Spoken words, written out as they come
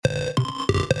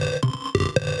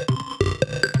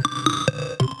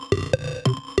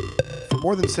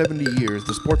more than 70 years,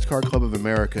 the Sports Car Club of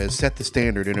America has set the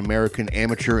standard in American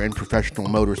amateur and professional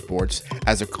motorsports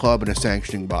as a club and a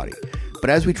sanctioning body. But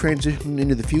as we transition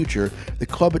into the future, the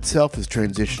club itself is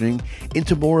transitioning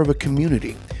into more of a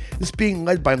community. This being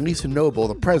led by Lisa Noble,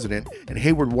 the president, and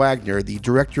Hayward Wagner, the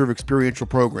director of experiential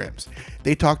programs.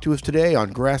 They talk to us today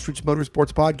on Grassroots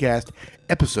Motorsports Podcast,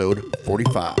 episode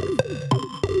 45.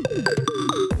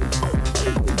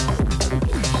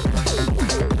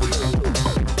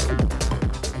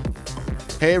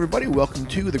 Hey everybody, welcome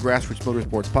to the Grassroots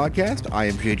Motorsports Podcast. I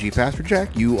am JG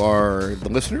Pasterchak. You are the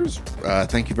listeners.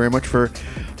 Thank you very much for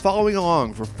following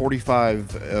along for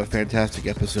 45 fantastic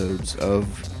episodes of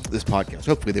this podcast.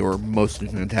 Hopefully they were mostly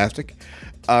fantastic.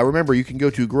 Remember, you can go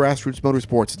to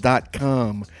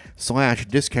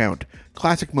grassrootsmotorsports.com/discount,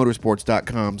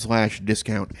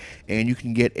 classicmotorsports.com/discount, and you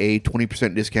can get a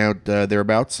 20% discount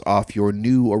thereabouts off your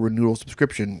new or renewal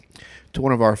subscription to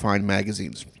one of our fine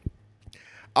magazines.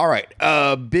 All right,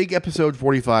 big episode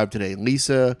 45 today.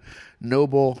 Lisa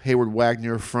Noble, Hayward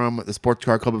Wagner from the Sports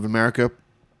Car Club of America. All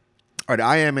right,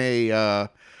 I am a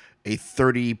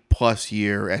 30-plus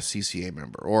year SCCA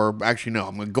member. Or actually, no,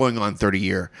 I'm going on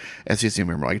 30-year SCCA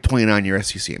member, like a 29-year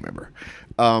SCCA member.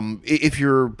 If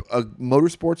you're a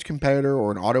motorsports competitor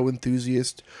or an auto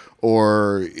enthusiast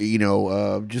or,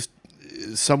 just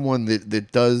someone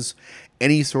that does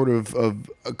any sort of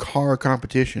a car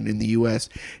competition in the U.S.,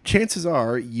 chances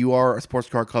are you are a Sports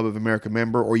Car Club of America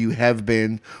member, or you have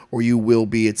been, or you will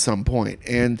be at some point.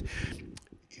 And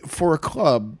for a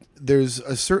club, there's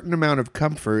a certain amount of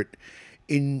comfort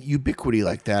in ubiquity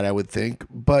like that, I would think,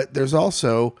 but there's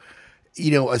also,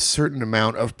 a certain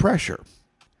amount of pressure.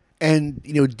 And,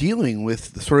 dealing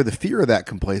with sort of the fear of that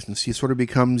complacency sort of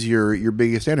becomes your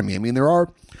biggest enemy. I mean, there are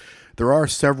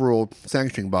several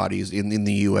sanctioning bodies in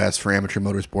the U.S. for amateur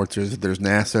motorsports. There's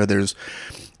NASA, there's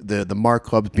the Mark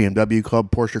Clubs, BMW Club,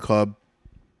 Porsche Club.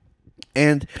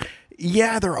 And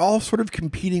yeah, they're all sort of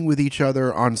competing with each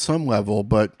other on some level,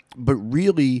 but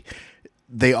really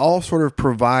they all sort of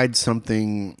provide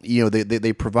something,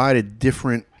 they provide a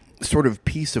different sort of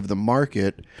piece of the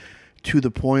market to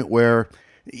the point where,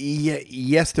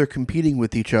 yes, they're competing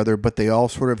with each other, but they all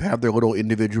sort of have their little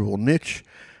individual niche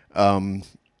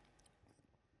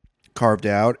carved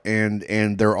out, and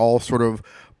they're all sort of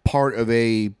part of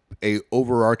a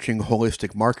overarching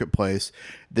holistic marketplace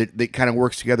that kind of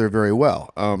works together very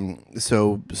well.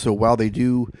 So while they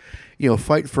do,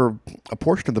 fight for a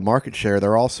portion of the market share,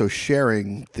 they're also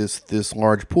sharing this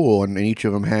large pool, and each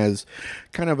of them has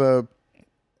kind of a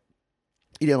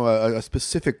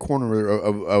specific corner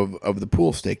of the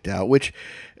pool staked out, which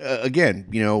again,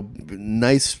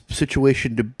 nice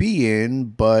situation to be in,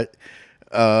 but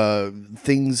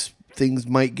things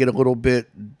might get a little bit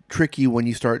tricky when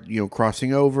you start,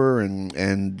 crossing over and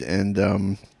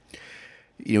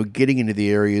getting into the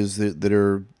areas that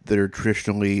are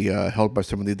traditionally held by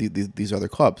some of these other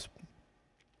clubs.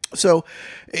 So,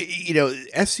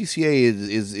 SCCA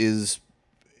is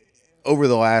over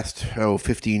the last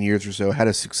 15 years or so had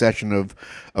a succession of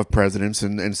presidents,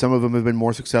 and some of them have been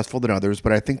more successful than others,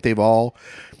 but I think they've all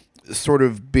sort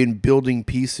of been building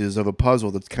pieces of a puzzle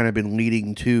that's kind of been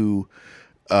leading to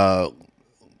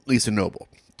Lisa Noble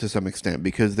to some extent,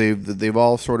 because they've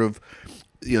all sort of,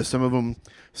 some of them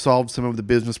solved some of the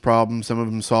business problems, some of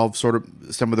them solved sort of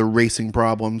some of the racing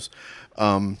problems,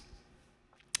 but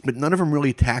none of them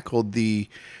really tackled the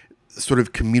sort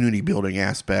of community building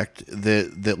aspect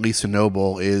that Lisa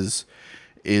Noble is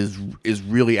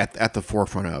really at the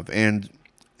forefront of. And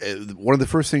one of the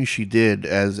first things she did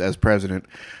as president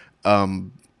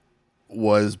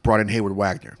was brought in Hayward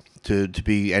Wagner to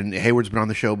be, and Hayward's been on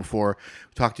the show before.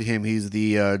 We talked to him. He's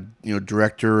the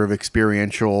director of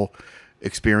experiential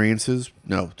experiences.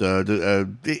 No,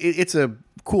 it's a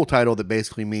cool title that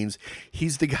basically means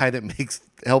he's the guy that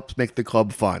helps make the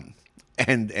club fun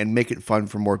and make it fun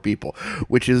for more people,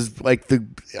 which is like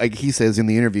he says in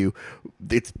the interview,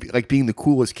 it's like being the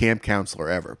coolest camp counselor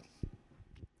ever.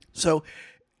 So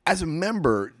as a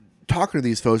member, talking to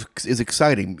these folks is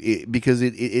exciting because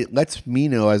it lets me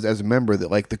know as a member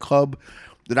that like the club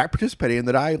that I participate in,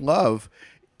 that I love,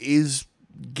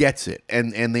 gets it,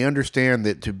 and they understand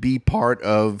that to be part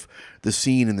of the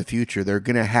scene in the future, they're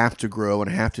going to have to grow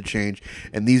and have to change,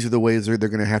 and these are the ways they're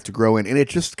going to have to grow in. And it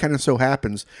just kind of so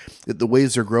happens that the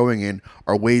ways they're growing in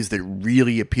are ways that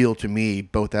really appeal to me,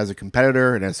 both as a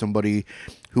competitor and as somebody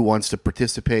who wants to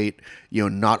participate,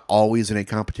 not always in a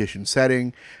competition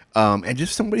setting, and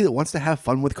just somebody that wants to have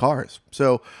fun with cars.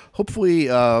 So hopefully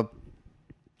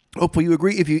Hopefully you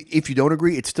agree. If you don't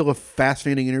agree, it's still a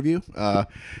fascinating interview.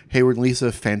 Hayward and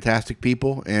Lisa, fantastic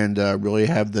people, and really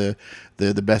have the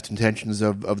best intentions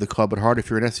of the club at heart. If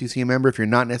you're an SCCA member, if you're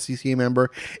not an SCCA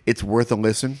member, it's worth a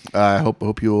listen. I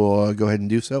hope you'll go ahead and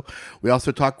do so. We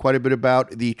also talked quite a bit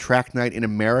about the Track Night in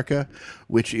America,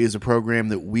 which is a program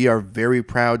that we are very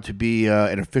proud to be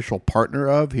an official partner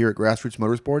of here at Grassroots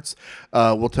Motorsports.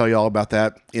 We'll tell you all about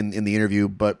that in the interview,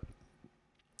 but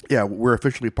yeah, we're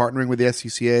officially partnering with the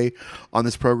SCCA on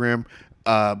this program.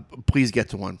 Please get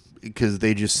to one because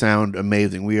they just sound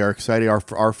amazing. We are excited.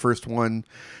 Our first one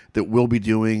that we'll be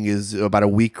doing is about a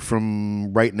week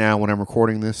from right now when I'm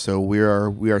recording this. So we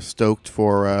are stoked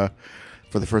for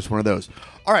the first one of those.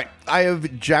 All right, I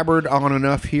have jabbered on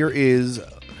enough. Here is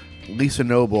Lisa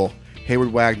Noble,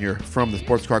 Hayward Wagner from the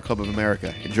Sports Car Club of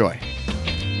America. Enjoy.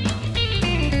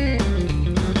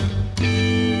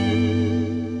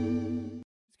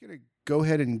 Go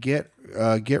ahead and get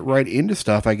right into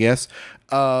stuff, I guess.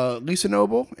 Lisa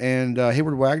Noble and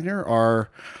Hayward Wagner are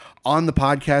on the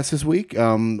podcast this week.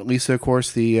 Lisa, of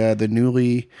course, the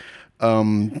newly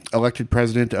elected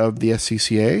president of the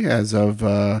SCCA as of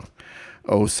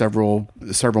several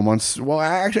months. Well,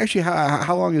 actually,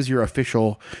 how long has your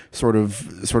official sort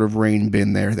of reign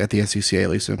been there at the SCCA,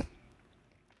 Lisa?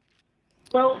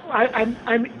 Well,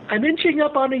 I'm inching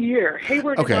up on a year.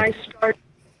 Hayward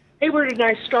and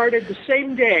I started the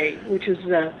same day, which is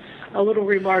a little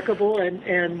remarkable, and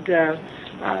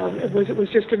it was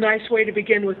just a nice way to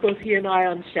begin with both he and I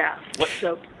on staff. What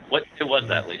was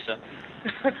that, Lisa?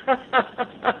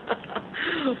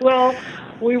 Well,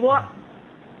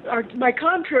 my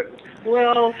contract.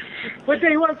 Well, what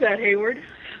day was that, Hayward?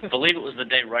 I believe it was the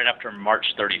day right after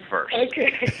March 31st.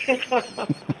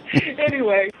 Okay.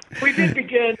 Anyway, we did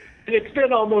begin, and it's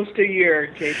been almost a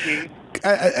year,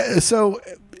 JP. So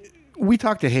we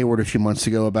talked to Hayward a few months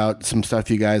ago about some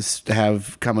stuff you guys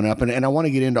have coming up, and I want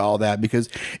to get into all that because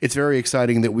it's very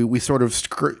exciting that we sort of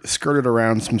skirted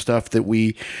around some stuff that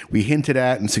we hinted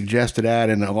at and suggested at,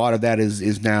 and a lot of that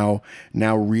is now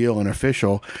real and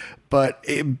official. But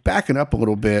backing up a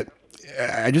little bit,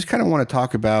 I just kind of want to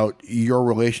talk about your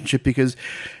relationship because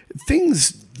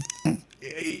things,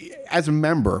 as a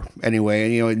member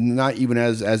anyway, and not even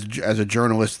as a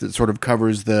journalist that sort of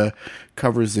covers the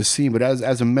scene, but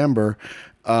as a member,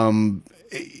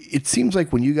 it seems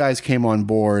like when you guys came on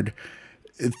board,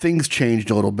 things changed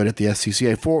a little bit at the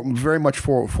SCCA very much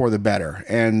for the better.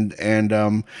 And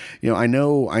I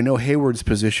know Hayward's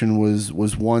position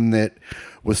was one that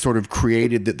was sort of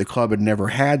created that the club had never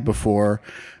had before.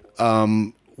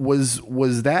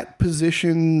 Was that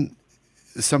position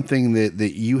something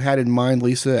that you had in mind,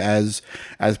 Lisa, as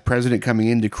president coming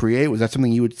in to create? Was that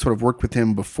something you had sort of worked with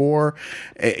him before?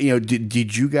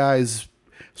 Did you guys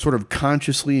sort of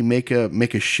consciously make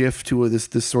a shift to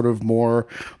this sort of more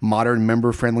modern,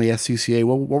 member friendly SCCA?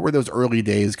 What were those early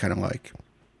days kind of like?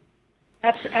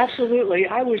 Absolutely,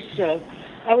 I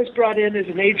was brought in as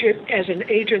an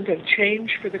agent of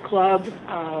change for the club.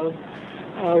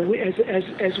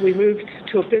 As we moved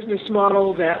to a business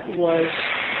model that was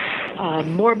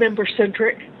more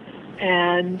member-centric,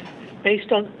 and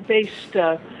based on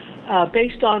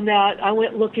that, I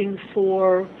went looking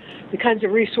for the kinds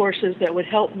of resources that would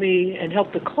help me and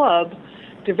help the club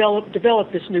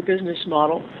develop this new business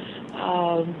model.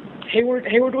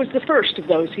 Hayward was the first of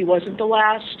those. He wasn't the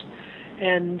last,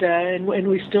 and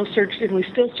we still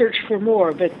search for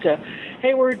more. But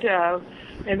Hayward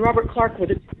and Robert Clark were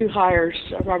the two hires.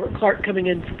 Robert Clark coming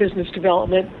in for business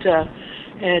development.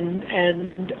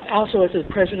 And also as the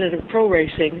president of Pro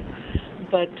Racing,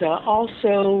 but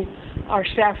also our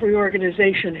staff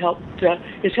reorganization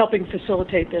is helping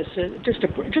facilitate this. Just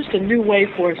a new way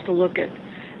for us to look at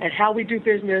how we do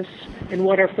business and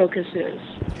what our focus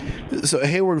is. So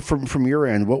Hayward, from your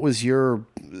end, what was your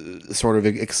sort of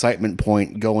excitement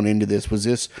point going into this? Was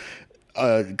this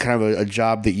kind of a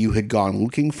job that you had gone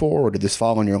looking for, or did this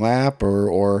fall in your lap,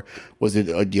 or was it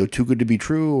too good to be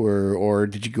true, or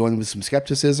did you go in with some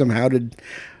skepticism?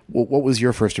 What was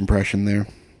your first impression there?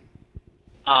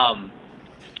 I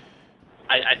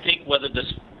think whether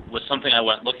this was something I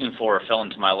went looking for or fell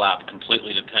into my lap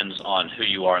completely depends on who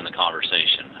you are in the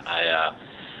conversation. I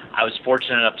was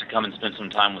fortunate enough to come and spend some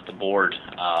time with the board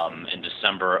in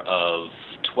December of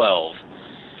 12,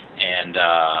 and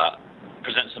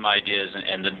present some ideas,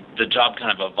 and the job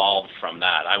kind of evolved from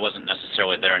that. I wasn't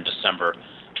necessarily there in December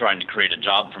trying to create a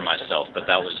job for myself, but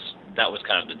that was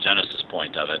kind of the genesis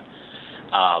point of it.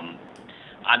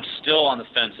 I'm still on the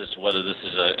fence as to whether this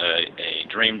is a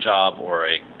dream job or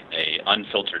a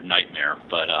unfiltered nightmare,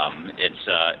 but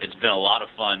it's been a lot of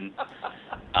fun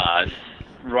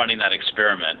running that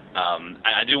experiment.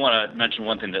 I do want to mention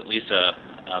one thing that Lisa,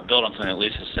 build on something that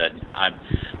Lisa said.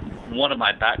 One of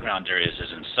my background areas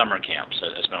is in summer camps.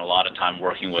 I spent a lot of time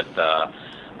working with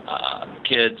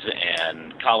kids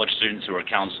and college students who are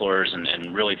counselors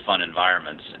in really fun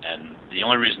environments. And the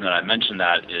only reason that I mention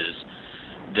that is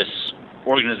this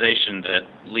organization that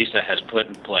Lisa has put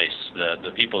in place,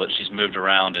 the people that she's moved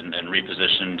around and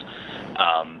repositioned,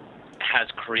 has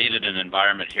created an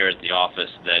environment here at the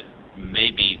office that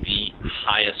may be the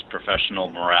highest professional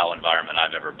morale environment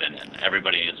I've ever been in.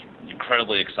 Everybody is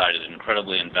incredibly excited,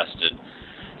 incredibly invested,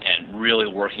 and really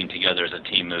working together as a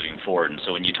team moving forward. And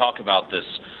so when you talk about this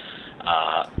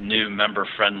new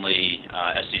member-friendly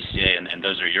SCCA, and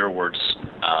those are your words,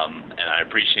 and I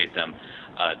appreciate them,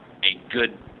 a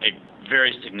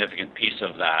very significant piece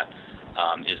of that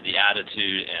is the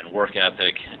attitude and work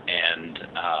ethic and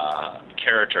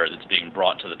character that's being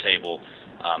brought to the table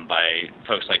by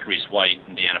folks like Reese White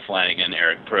and Deanna Flanagan,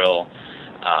 Eric Prill.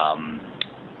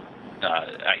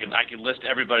 I could list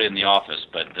everybody in the office,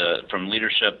 but from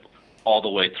leadership all the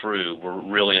way through, we're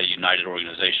really a united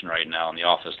organization right now in the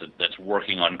office that's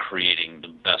working on creating the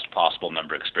best possible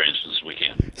member experiences we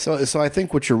can. So I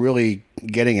think what you're really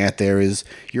getting at there is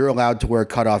you're allowed to wear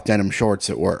cutoff denim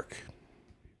shorts at work.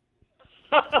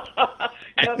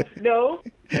 No,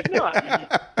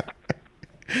 not.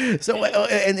 So,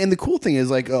 and the cool thing is,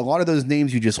 like, a lot of those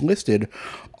names you just listed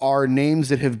are names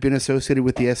that have been associated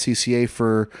with the SCCA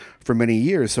for many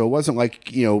years. So it wasn't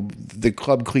like, the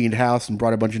club cleaned house and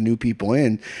brought a bunch of new people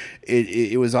in.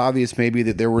 It was obvious maybe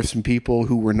that there were some people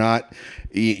who were not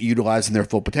utilizing their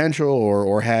full potential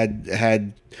or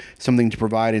had something to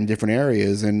provide in different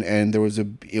areas. And it was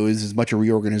as much a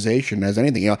reorganization as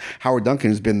anything. Howard Duncan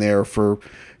has been there for,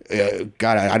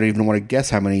 God, I don't even want to guess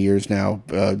how many years now,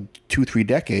 2-3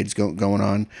 decades going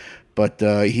on, but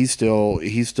he's still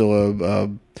a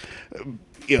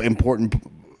important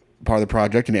part of the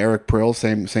project. And Eric Prill,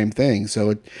 same thing.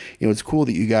 So it's cool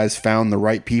that you guys found the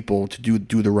right people to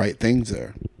do the right things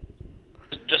there.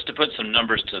 Just to put some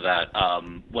numbers to that,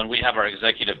 when we have our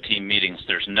executive team meetings,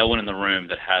 there's no one in the room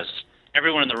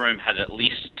everyone in the room has at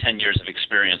least 10 years of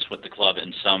experience with the club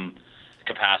in some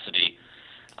capacity.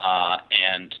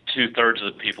 And 2/3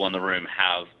 of the people in the room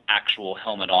have actual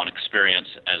helmet-on experience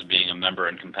as being a member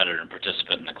and competitor and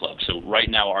participant in the club. So right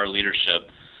now, our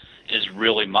leadership is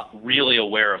really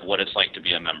aware of what it's like to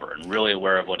be a member and really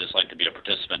aware of what it's like to be a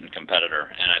participant and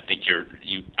competitor. And I think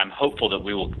I'm hopeful that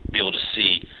we will be able to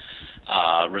see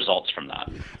results from that.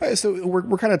 So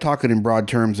we're kind of talking in broad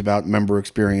terms about member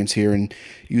experience here and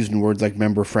using words like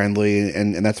member-friendly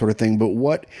and that sort of thing. But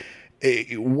what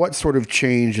sort of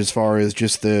changed as far as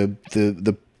just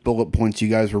the bullet points you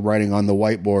guys were writing on the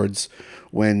whiteboards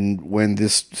when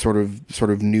this sort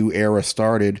of new era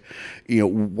started?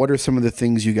 What are some of the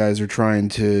things you guys are trying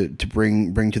to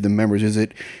bring to the members? Is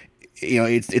it,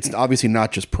 it's obviously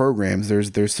not just programs.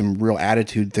 There's some real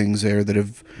attitude things there that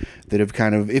have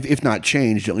kind of, if not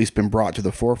changed, at least been brought to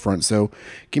the forefront. So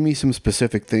give me some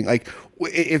specific thing. Like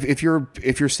if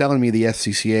you're selling me the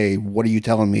SCCA, what are you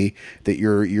telling me that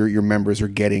your members are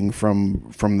getting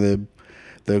from the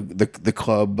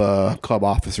club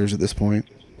officers at this point?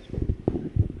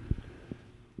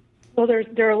 Well,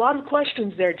 there are a lot of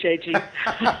questions there, JG.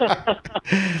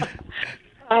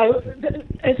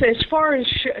 As far as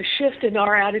shift in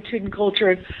our attitude and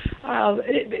culture,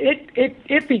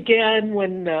 it began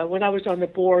when I was on the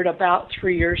board about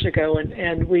 3 years ago,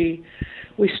 and we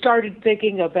started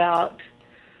thinking about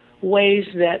ways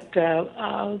that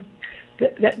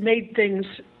made things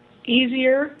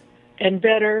easier and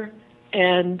better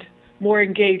and more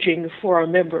engaging for our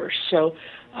members. So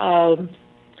all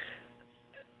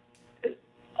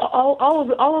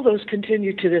of those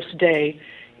continue to this day.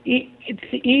 The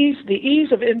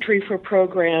ease of entry for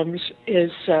programs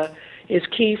is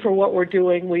key for what we're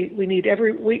doing. We need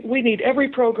every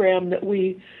program that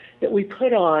we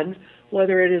put on,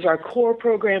 whether it is our core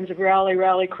programs of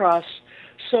rallycross,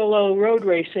 solo road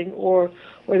racing, or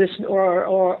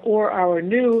our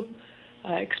new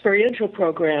experiential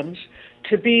programs,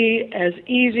 to be as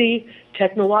easy,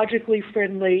 technologically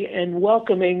friendly, and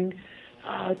welcoming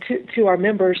to our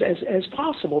members as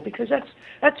possible, because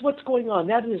that's what's going on.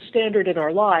 That is a standard in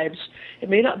our lives. It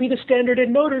may not be the standard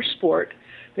in motorsport,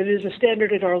 but it is a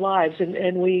standard in our lives,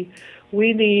 and we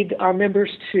need our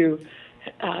members to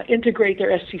integrate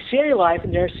their SCCA life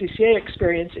and their SCCA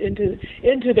experience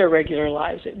into their regular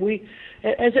lives. As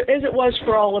it was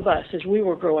for all of us as we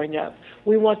were growing up,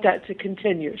 we want that to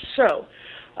continue. So.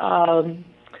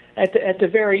 At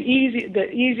the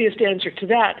easiest answer to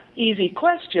that easy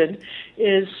question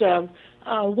is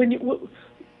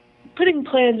putting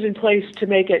plans in place to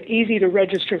make it easy to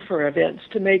register for events,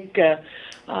 to make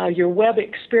your web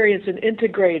experience an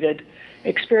integrated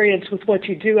experience with what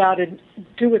you do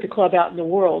with the club out in the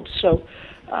world, so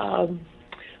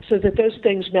that those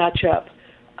things match up.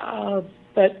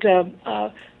 But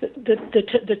the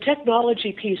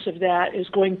technology piece of that is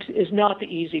not the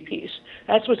easy piece.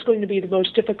 That's what's going to be the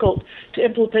most difficult to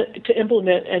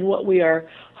implement, and what we are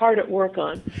hard at work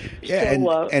on. Yeah,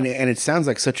 so, and it sounds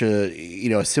like such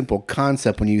a a simple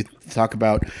concept when you talk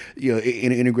about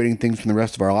integrating things from the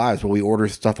rest of our lives. Well, we order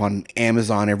stuff on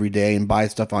Amazon every day and buy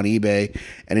stuff on eBay,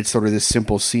 and it's sort of this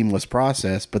simple, seamless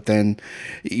process. But then,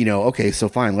 okay, so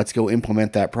fine, let's go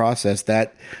implement that process.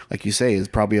 That, like you say, is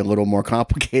probably a little more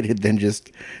complicated than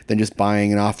just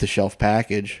buying an off-the-shelf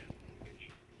package.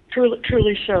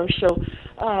 Truly so. So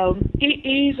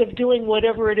ease of doing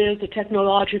whatever it is, the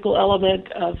technological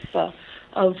element of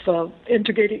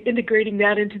integrating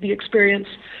that into the experience.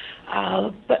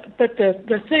 But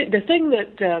the thing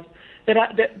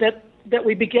that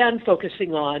we began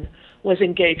focusing on was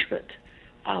engagement.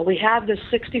 We have this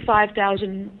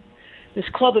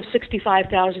club of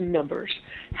 65,000 members.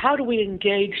 How do we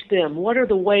engage them? What are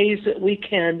the ways that we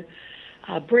can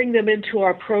bring them into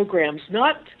our programs?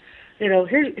 Not,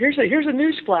 here's a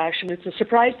news flash, and it's a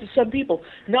surprise to some people.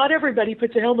 Not everybody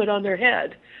puts a helmet on their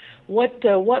head. What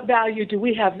value do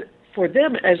we have for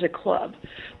them as a club?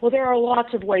 Well, there are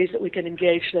lots of ways that we can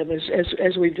engage them,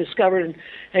 as we've discovered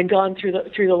and gone through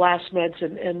the last months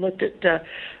and looked at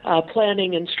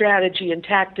planning and strategy and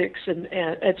tactics and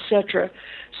et cetera.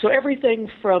 So everything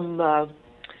from a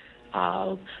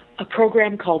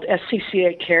program called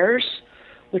SCCA Cares,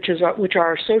 which are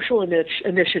our social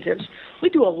initiatives. We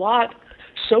do a lot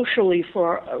socially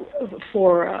for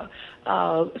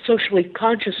socially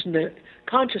conscious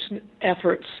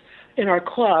efforts in our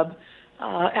club,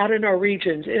 out in our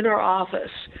regions, in our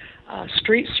office,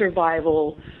 street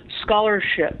survival,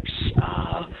 scholarships.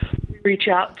 We reach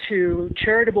out to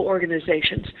charitable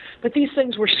organizations, but these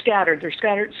things were scattered. They're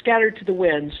scattered to the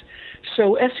winds.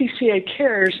 So SCCA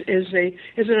Cares is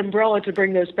an umbrella to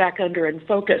bring those back under and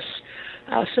focus,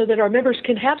 so that our members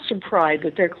can have some pride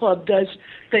that their club does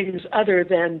things other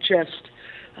than just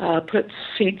put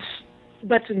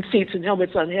butts in seats and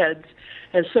helmets on heads,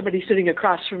 as somebody sitting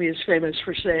across from me is famous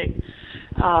for saying.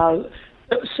 So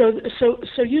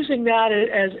using that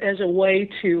as a way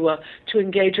to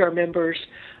engage our members.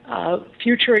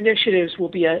 Future initiatives will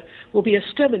be a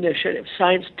STEM initiative: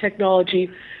 science, technology,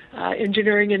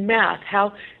 engineering, and math.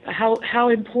 How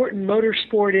important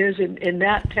motorsport is in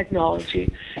that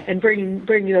technology, and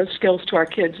bringing those skills to our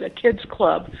kids. A kids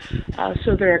club,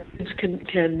 so that our kids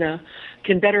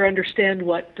can better understand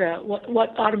what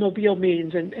automobile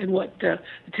means and what the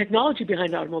technology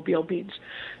behind automobile means.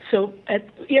 So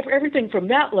everything from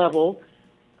that level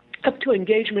up to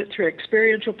engagement through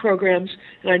experiential programs,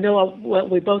 and I know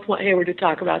we both want Hayward to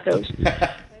talk about those.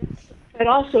 And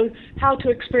also how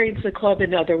to experience the club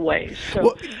in other ways. So,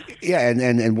 well, yeah,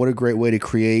 and what a great way to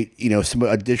create some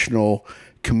additional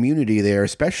community there,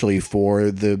 especially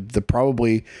for the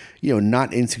probably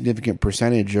not insignificant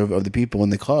percentage of the people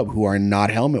in the club who are not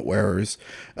helmet wearers.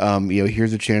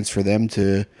 Here's a chance for them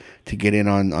to get in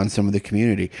on some of the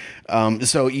community.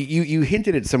 So you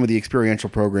hinted at some of the experiential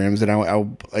programs, and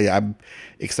I'm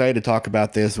excited to talk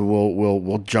about this.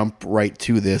 We'll jump right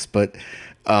to this, but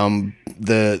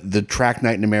the Track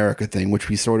Night in America thing, which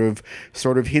we sort of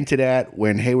hinted at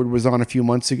when Hayward was on a few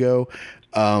months ago.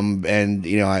 And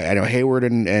I know Hayward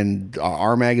and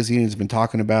our magazine has been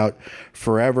talking about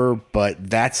forever, but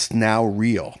that's now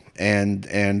real. And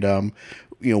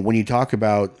when you talk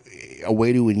about a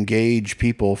way to engage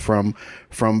people from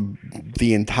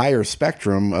the entire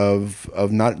spectrum of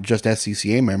not just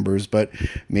SCCA members, but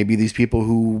maybe these people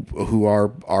who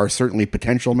are certainly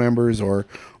potential members or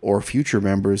future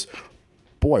members.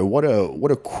 Boy, what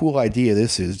a cool idea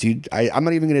this is. I'm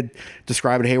not even going to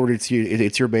describe it, Hayward.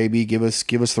 It's your baby. Give us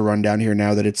the rundown here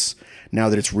now that it's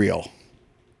real.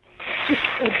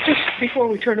 Just before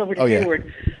we turn over to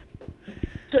Hayward.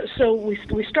 So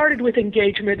we started with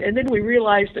engagement, and then we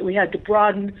realized that we had to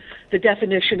broaden the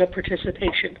definition of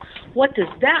participation. What does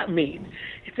that mean?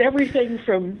 It's everything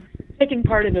from taking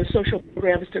part in those social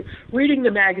programs to reading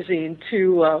the magazine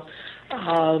to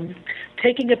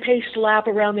taking a paced lap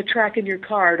around the track in your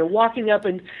car, to walking up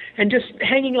and just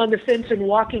hanging on the fence and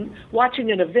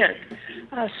watching an event.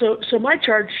 So my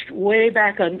charge way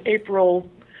back on April,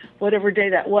 whatever day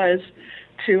that was,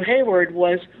 to Hayward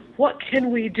was, what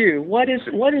can we do? What is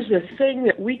the thing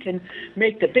that we can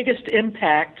make the biggest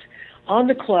impact on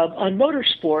the club, on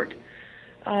motorsport?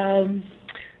 And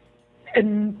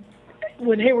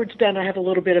when Hayward's done, I have a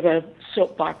little bit of a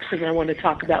soapboxing. I want to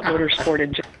talk about motorsport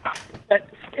in general. But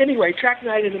anyway, Track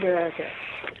Night in America.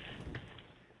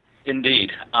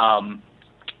 Indeed.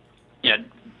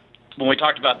 When we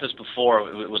talked about this before,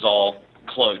 it was all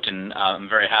cloaked, and I'm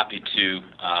very happy to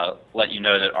let you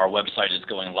know that our website is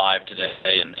going live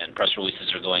today, and press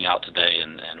releases are going out today,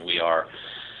 and we are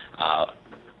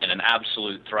in an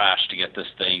absolute thrash to get this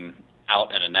thing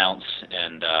out and announced,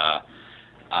 and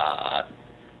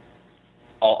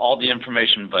all the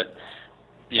information. But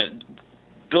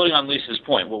building on Lisa's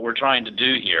point, what we're trying to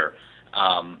do here,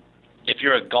 if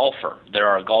you're a golfer, there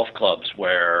are golf clubs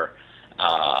where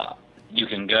you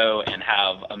can go and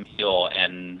have a meal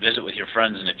and visit with your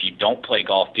friends, and if you don't play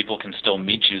golf, people can still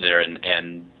meet you there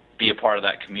and be a part of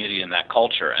that community and that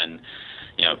culture. And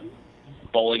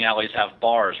bowling alleys have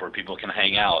bars where people can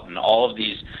hang out, and all of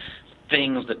these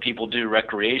things that people do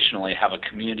recreationally have a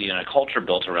community and a culture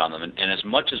built around them. And as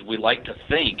much as we like to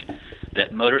think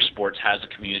that motorsports has a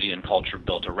community and culture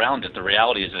built around it, the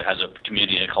reality is it has a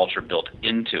community and a culture built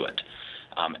into it.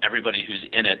 Everybody who's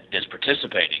in it is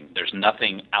participating. There's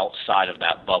nothing outside of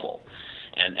that bubble.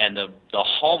 And the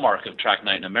hallmark of Track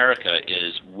Night in America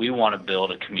is we want to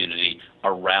build a community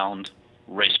around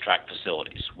racetrack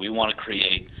facilities. We want to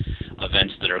create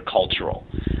events that are cultural.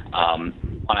 Want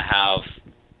to have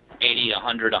 80,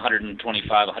 100,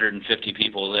 125, 150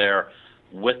 people there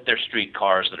with their street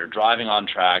cars that are driving on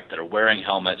track, that are wearing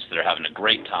helmets, that are having a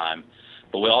great time.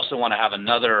 But we also want to have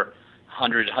another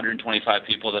 100, 125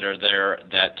 people that are there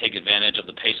that take advantage of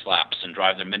the pace laps and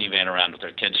drive their minivan around with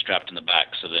their kids strapped in the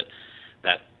back, so that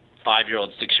that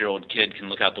 5-year-old, 6-year-old kid can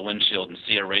look out the windshield and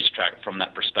see a racetrack from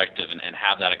that perspective and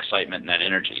have that excitement and that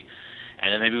energy.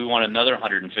 And then maybe we want another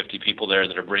 150 people there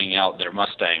that are bringing out their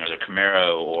Mustang or their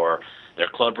Camaro or their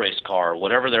club race car,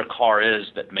 whatever their car is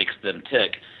that makes them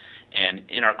tick, and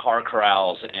in our car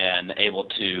corrals and able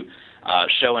to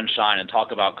show and shine and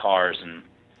talk about cars. And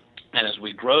as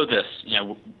we grow this,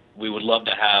 we would love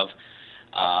to have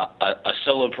a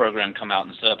solo program come out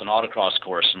and set up an autocross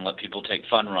course and let people take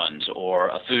fun runs, or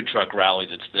a food truck rally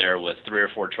that's there with 3 or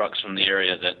 4 trucks from the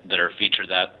area that are featured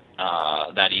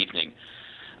that evening.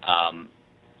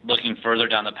 Looking further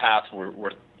down the path,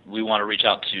 we want to reach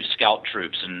out to scout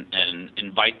troops and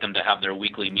invite them to have their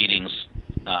weekly meetings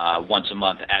once a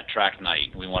month at Track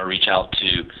Night. We want to reach out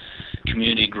to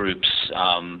community groups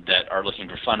that are looking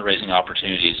for fundraising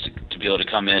opportunities to be able to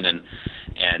come in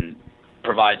and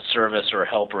provide service or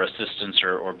help or assistance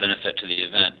or benefit to the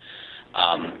event.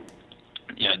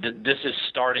 This is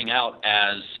starting out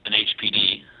as an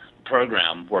HPD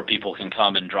program where people can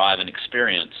come and drive and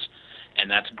experience, and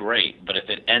that's great. But if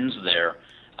it ends there,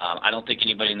 I don't think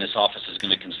anybody in this office is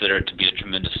going to consider it to be a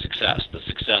tremendous success. The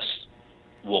success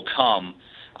will come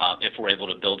if we're able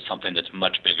to build something that's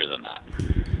much bigger than that.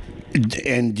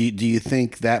 And do you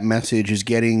think that message is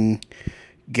getting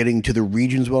to the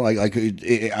regions well?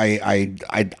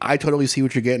 I totally see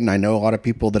what you're getting. I know a lot of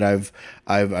people that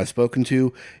I've spoken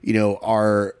to.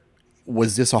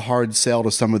 Was this a hard sell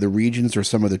to some of the regions or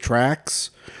some of the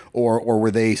tracks, or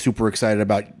were they super excited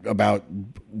about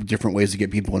different ways to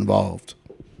get people involved?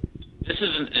 This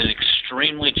is an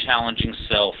extremely challenging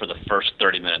sell for the first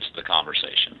 30 minutes of the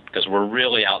conversation, because we're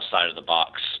really outside of the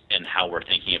box in how we're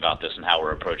thinking about this and how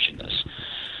we're approaching this.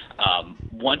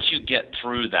 Once you get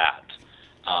through that,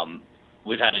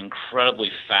 we've had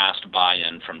incredibly fast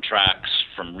buy-in from tracks,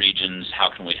 from regions. How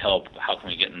can we help? How can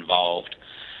we get involved?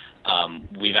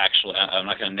 We've actually, I'm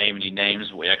not going to name any names,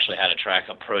 but we actually had a track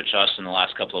approach us in the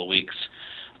last couple of weeks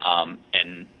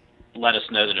and let us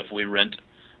know that if we rent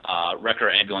wrecker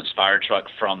ambulance fire truck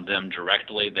from them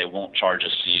directly, they won't charge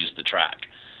us to use the track.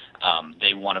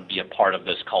 They want to be a part of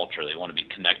this culture. They want to be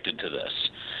connected to this.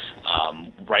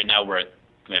 Right now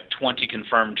we have 20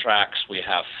 confirmed tracks. We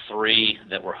have 3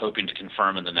 that we're hoping to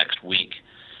confirm in the next week.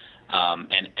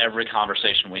 And every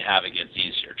conversation we have, it gets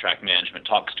easier. Track management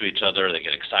talks to each other. They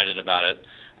get excited about it.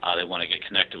 They want to get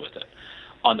connected with it.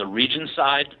 On the region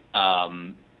side,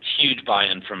 huge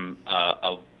buy-in from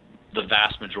the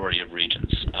vast majority of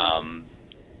regions.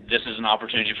 This is an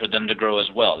opportunity for them to grow as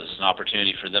well. This is an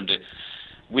opportunity for them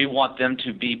we want them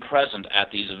to be present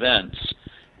at these events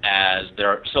as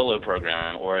their solo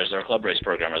program, or as their club race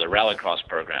program, or their rallycross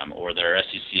program, or their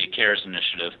SEC Cares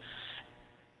initiative,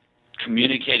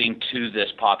 communicating to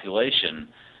this population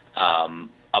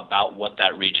about what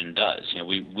that region does.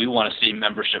 We want to see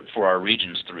membership for our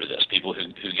regions through this, people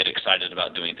who get excited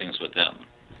about doing things with them.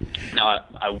 Now,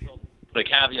 I will put a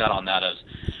caveat on that, as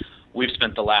we've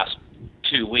spent the last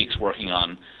 2 weeks working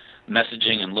on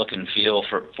messaging and look and feel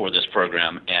for this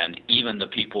program, and even the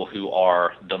people who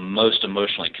are the most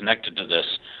emotionally connected to this,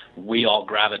 we all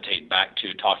gravitate back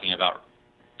to talking about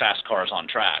fast cars on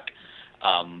track.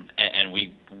 And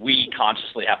we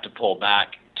consciously have to pull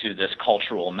back to this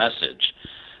cultural message.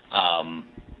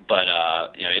 But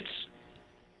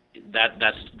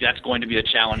that's going to be a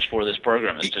challenge for this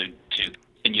program, is to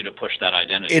continue to push that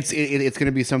identity. It's going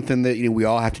to be something that we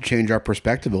all have to change our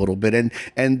perspective a little bit. And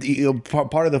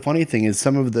part of the funny thing is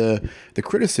some of the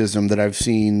criticism that I've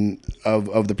seen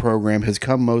of the program has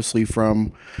come mostly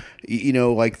from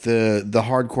like the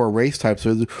hardcore race types.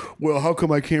 So, well, how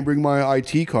come I can't bring my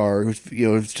IT car?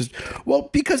 It's just, well,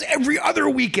 because every other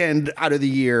weekend out of the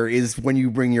year is when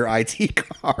you bring your IT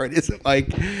car. It isn't like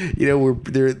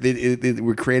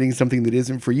we're creating something that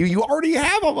isn't for you. You already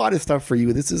have a lot of stuff for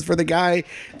you. This is for the guy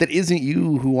that isn't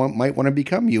you, who might want to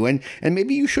become you. And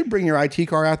maybe you should bring your IT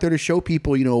car out there to show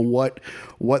people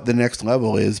what the next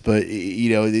level is. But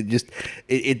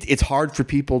it's hard for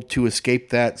people to escape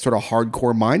that sort of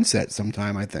hardcore mindset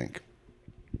sometime, I think.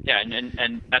 Yeah,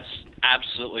 and that's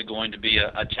absolutely going to be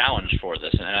a challenge for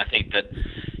this. And I think that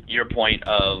your point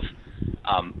of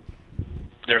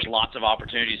there's lots of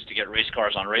opportunities to get race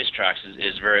cars on racetracks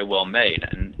is very well made.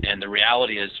 And the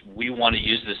reality is we want to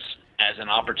use this as an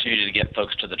opportunity to get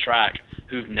folks to the track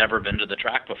who've never been to the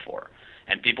track before.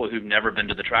 And people who've never been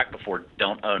to the track before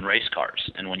don't own race cars.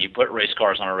 And when you put race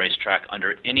cars on a racetrack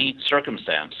under any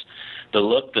circumstance, the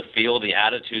look, the feel, the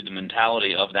attitude, the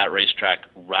mentality of that racetrack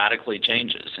radically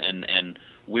changes. And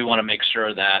we want to make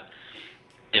sure that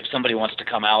if somebody wants to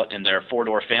come out in their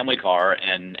four-door family car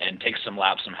and take some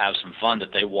laps and have some fun,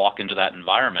 that they walk into that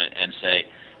environment and say,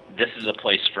 this is a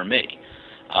place for me.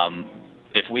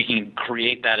 If we can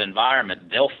create that environment,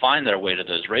 they'll find their way to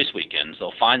those race weekends.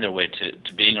 They'll find their way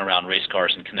to being around race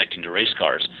cars and connecting to race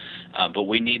cars. But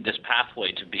we need this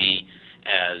pathway to be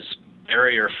as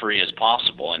barrier-free as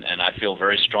possible. And I feel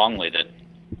very strongly that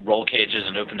roll cages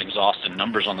and open exhaust and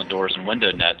numbers on the doors and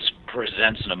window nets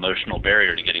presents an emotional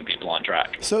barrier to getting people on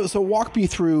track. So walk me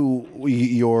through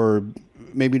your,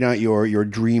 maybe not your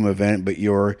dream event, but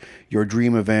your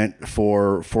dream event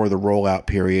for the rollout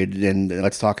period. And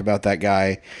let's talk about that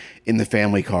guy in the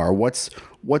family car.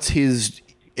 What's his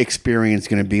experience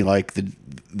going to be like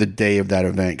the day of that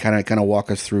event? Kind of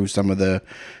walk us through some of the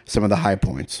high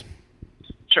points.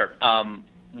 Sure.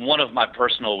 One of my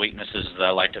personal weaknesses is that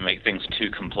I like to make things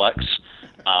too complex.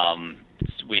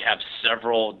 We have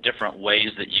several different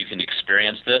ways that you can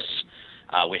experience this.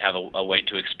 We have a way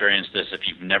to experience this if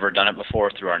you've never done it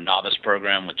before through our novice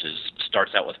program, which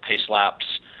starts out with pace laps.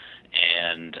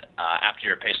 And after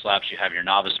your pace laps, you have your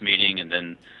novice meeting and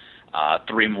then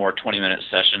 3 more 20-minute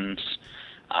sessions.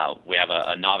 We have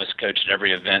a novice coach at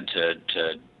every event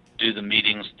to do the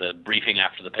meetings, the briefing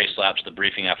after the pace laps, the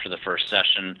briefing after the first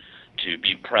session, to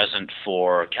be present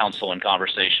for counsel and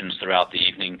conversations throughout the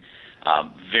evening.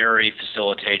 Very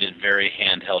facilitated, very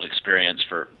handheld experience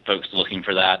for folks looking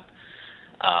for that.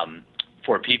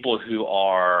 For people who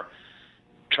are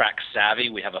track savvy,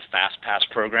 we have a Fast Pass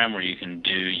program where you can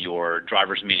do your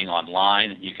driver's meeting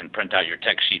online. You can print out your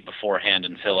tech sheet beforehand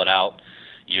and fill it out.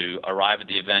 You arrive at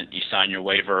the event, you sign your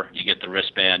waiver, you get the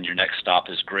wristband, your next stop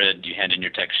is grid, you hand in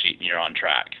your tech sheet, and you're on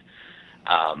track.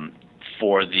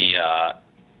 For the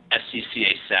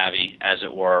SCCA savvy, as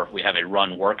it were, we have a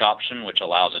run work option, which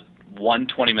allows one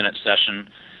 20-minute session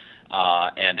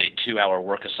and a 2-hour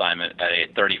work assignment at a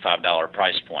 $35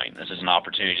 price point. This is an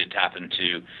opportunity to tap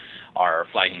into our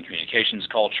flagging communications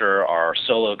culture, our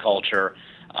solo culture,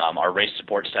 our race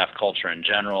support staff culture in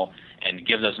general, and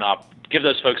give those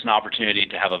folks an opportunity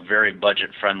to have a very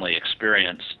budget-friendly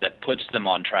experience that puts them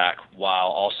on track while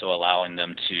also allowing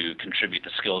them to contribute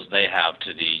the skills they have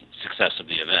to the success of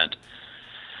the event.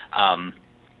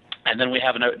 And then we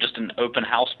have just an open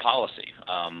house policy.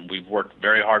 We've worked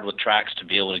very hard with tracks to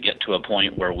be able to get to a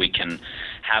point where we can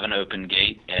have an open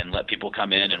gate and let people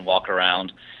come in and walk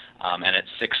around. And at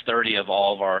 6:30 at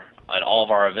all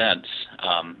of our events,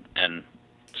 and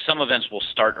some events will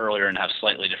start earlier and have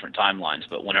slightly different timelines,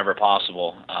 but whenever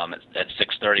possible, at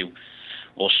 6:30,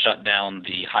 we'll shut down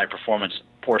the high performance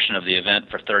portion of the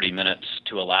event for 30 minutes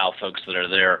to allow folks that are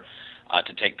there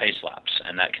to take pace laps.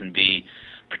 And that can be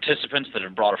participants that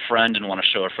have brought a friend and want to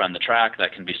show a friend the track.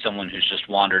 That can be someone who's just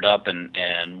wandered up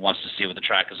and wants to see what the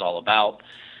track is all about.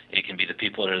 It can be the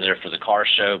people that are there for the car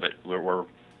show, but we're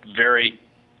very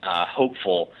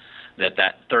hopeful that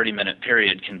 30-minute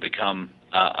period can become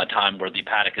a time where the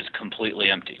paddock is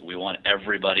completely empty. We want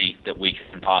everybody that we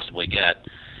can possibly get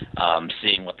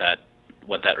seeing what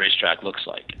that racetrack looks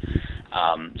like.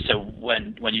 So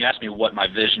when you ask me what my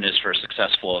vision is for a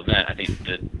successful event, I think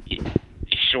the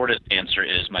shortest answer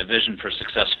is my vision for a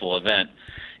successful event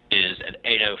is at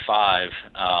 8:05,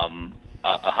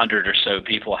 100 or so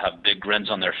people have big grins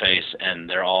on their face, and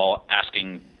they're all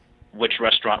asking which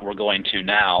restaurant we're going to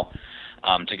now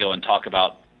to go and talk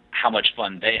about how much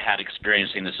fun they had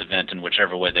experiencing this event in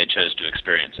whichever way they chose to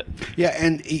experience it. Yeah,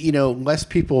 and, less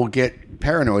people get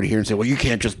paranoid here and say, well, you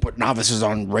can't just put novices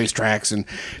on racetracks. And,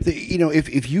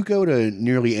 if you go to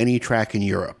nearly any track in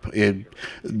Europe,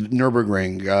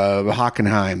 Nürburgring,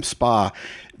 Hockenheim, Spa,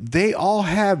 they all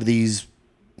have these,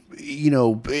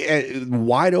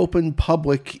 wide open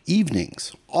public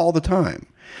evenings all the time.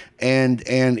 And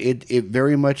it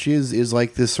very much is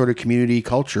like this sort of community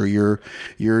culture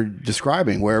you're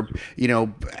describing, where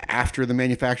after the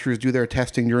manufacturers do their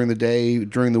testing during the day,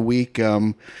 during the week,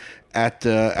 at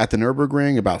the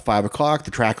Nürburgring about 5:00,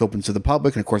 the track opens to the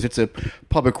public, and of course it's a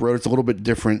public road. It's a little bit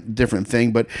different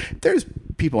thing, but there's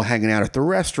people hanging out at the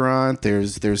restaurant.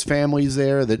 There's families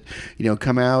there that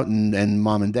come out and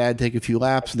mom and dad take a few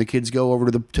laps, and the kids go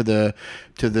over to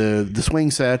the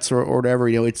swing sets or whatever.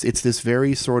 It's this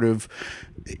very sort of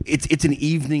it's an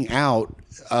evening out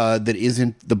that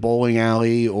isn't the bowling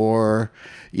alley or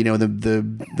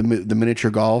the miniature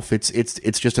golf.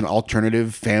 It's just an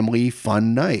alternative family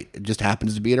fun night. It just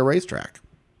happens to be at a racetrack.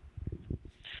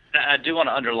 I do want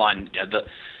to underline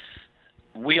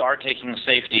we are taking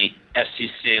safety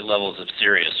SCCA levels of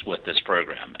serious with this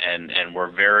program, and we're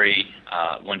going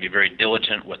to be very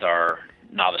diligent with our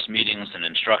novice meetings and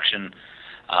instruction.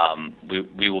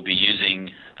 We will be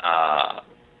using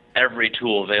every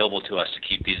tool available to us to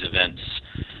keep these events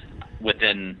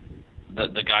within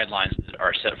the guidelines that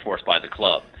are set forth by the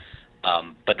club.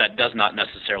 But that does not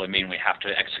necessarily mean we have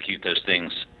to execute those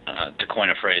things, to coin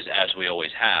a phrase, as we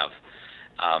always have.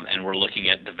 And we're looking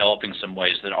at developing some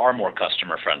ways that are more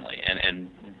customer friendly and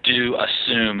do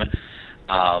assume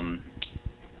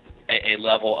a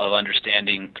level of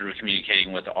understanding through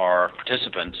communicating with our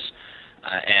participants.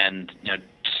 And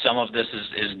some of this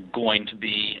is going to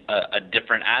be a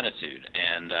different attitude,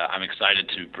 and I'm excited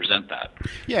to present that.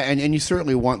 Yeah, and you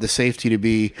certainly want the safety to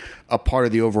be a part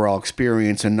of the overall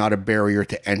experience and not a barrier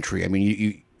to entry. I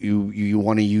mean, you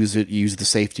want to use the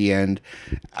safety end,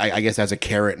 I guess, as a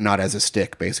carrot, not as a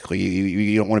stick. Basically,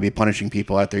 you don't want to be punishing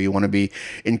people out there. You want to be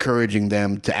encouraging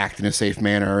them to act in a safe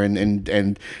manner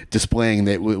and displaying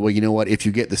that, well, you know what, if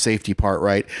you get the safety part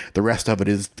right, the rest of it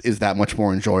is that much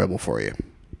more enjoyable for you.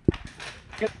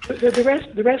 The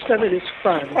rest of it is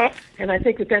fun, and I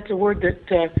think that's a word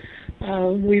that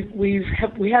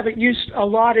we haven't used a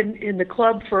lot in the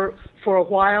club for a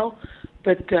while.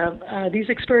 But these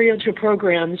experiential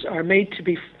programs are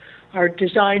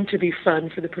designed to be fun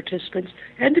for the participants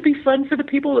and to be fun for the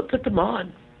people that put them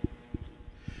on.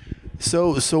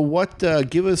 So what?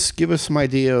 Give us some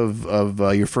idea of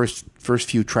your first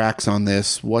few tracks on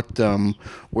this. What?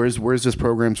 Where's this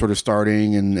program sort of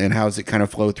starting, and how does it kind of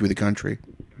flow through the country?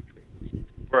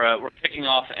 We're kicking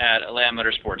off at Atlanta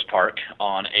Motorsports Park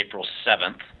on April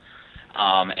 7th,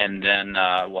 and then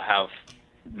we'll have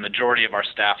the majority of our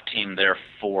staff team there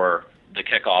for the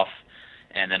kickoff,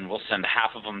 and then we'll send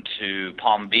half of them to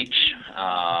Palm Beach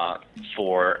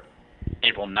for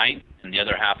April 9th, and the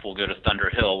other half will go to Thunder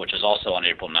Hill, which is also on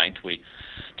April 9th. We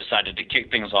decided to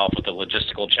kick things off with a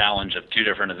logistical challenge of 2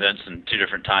 different events in 2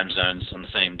 different time zones on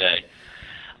the same day.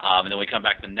 And then we come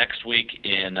back the next week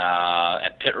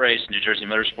at Pit Race, New Jersey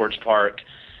Motorsports Park,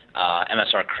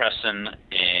 MSR Crescent,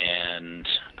 and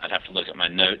I'd have to look at my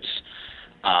notes.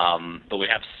 But we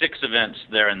have 6 events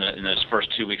there in those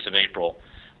first 2 weeks of April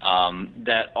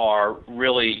that are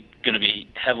really going to be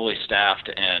heavily staffed,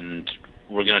 and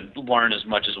we're going to learn as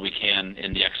much as we can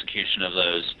in the execution of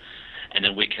those. And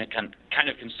then we can kind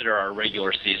of consider our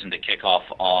regular season to kick off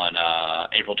on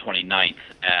April 29th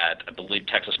at, I believe,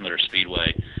 Texas Motor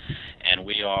Speedway. And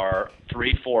we are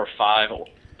 3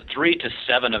 to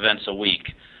 7 events a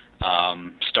week,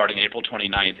 starting April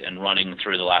 29th and running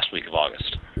through the last week of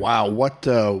August. Wow. What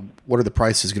are the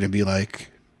prices going to be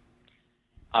like?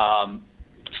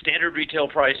 Standard retail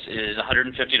price is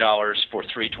 $150 for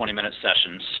 3 20-minute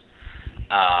sessions.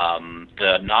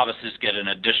 The novices get an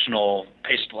additional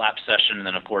paced lap session, and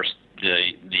then, of course,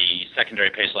 the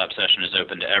secondary paced lap session is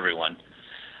open to everyone.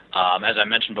 As I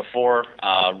mentioned before,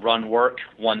 run work,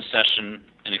 1 session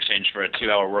in exchange for a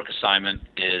 2-hour work assignment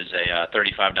is a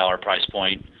 $35 price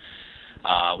point.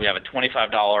 We have a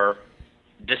 $25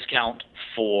 discount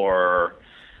for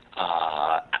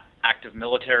active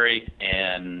military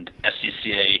and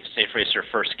SCCA Safe Racer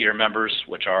First Gear members,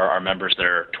 which are our members that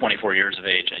are 24 years of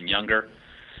age and younger.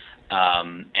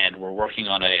 And we're working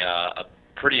on a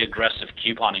pretty aggressive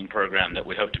couponing program that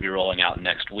we hope to be rolling out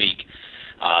next week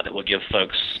that will give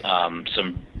folks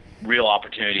some real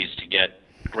opportunities to get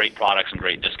great products and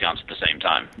great discounts at the same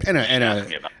time. And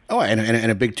Oh, and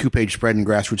a big 2-page spread in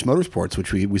Grassroots Motorsports,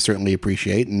 which we certainly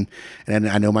appreciate, and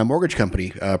I know my mortgage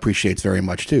company appreciates very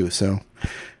much too. So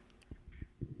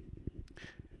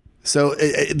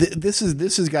this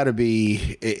has got to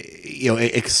be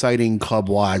exciting club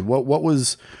wide. What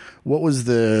was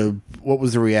the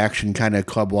reaction kind of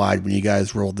club wide when you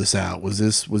guys rolled this out? Was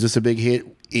this a big hit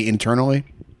internally?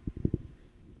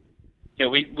 Yeah,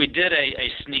 we did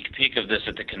a sneak peek of this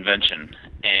at the convention,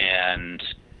 and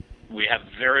we have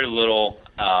very little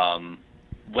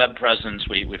web presence.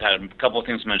 We've had a couple of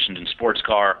things mentioned in Sports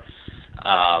Car,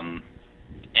 and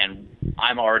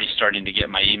I'm already starting to get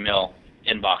my email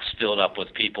inbox filled up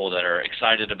with people that are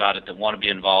excited about it, that want to be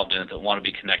involved in it, that want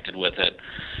to be connected with it.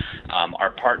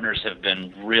 Our partners have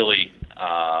been really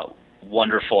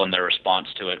wonderful in their response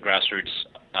to it, Grassroots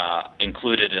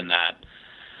included in that.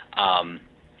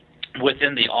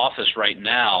 Within the office right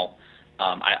now,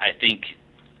 I think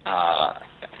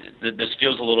this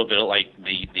feels a little bit like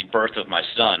the birth of my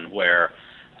son, where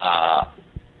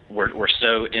we're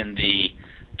so in the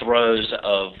throes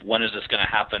of when is this going to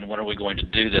happen, when are we going to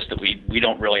do this, that we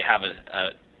don't really have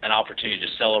an opportunity to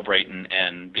celebrate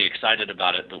and be excited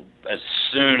about it. But as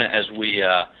soon as we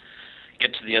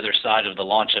get to the other side of the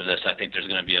launch of this, I think there's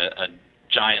going to be a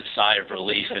giant sigh of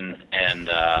relief and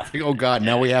oh God,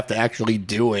 now we have to actually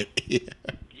do it.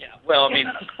 Yeah, well, I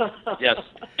mean, yes,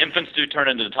 infants do turn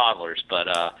into toddlers, but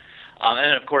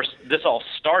and of course this all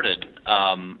started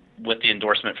with the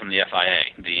endorsement from the FIA,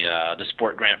 the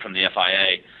sport grant from the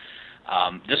FIA.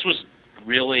 This was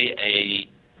really a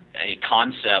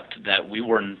concept that we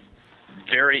were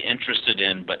very interested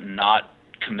in, but not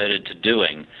committed to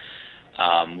doing.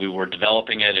 We were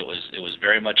developing it. It was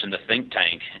very much in the think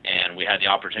tank, and we had the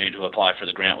opportunity to apply for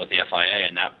the grant with the FIA.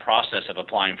 And that process of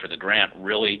applying for the grant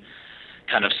really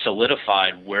kind of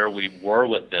solidified where we were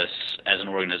with this as an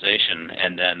organization.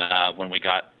 And then when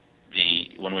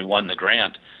we won the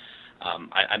grant,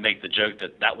 I make the joke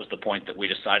that was the point that we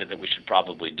decided that we should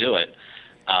probably do it.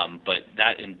 But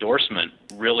that endorsement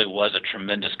really was a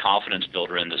tremendous confidence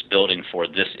builder in this building for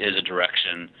this is a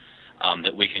direction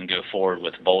that we can go forward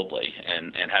with boldly,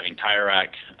 and having Tire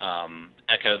Rack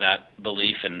echo that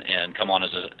belief and come on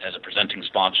as a presenting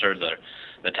sponsor.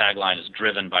 The tagline is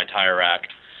driven by Tire Rack,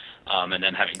 and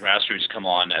then having Grassroots come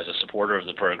on as a supporter of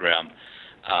the program.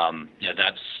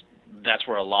 That's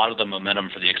where a lot of the momentum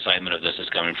for the excitement of this is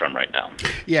coming from right now.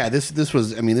 Yeah, this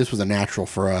was a natural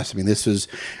for us. I mean, this is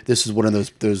one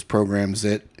of those programs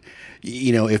that,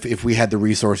 if we had the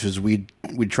resources, we'd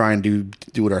try and do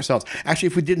it ourselves. Actually,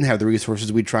 if we didn't have the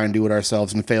resources, we'd try and do it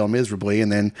ourselves and fail miserably.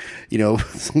 And then,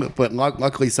 but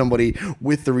luckily somebody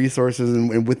with the resources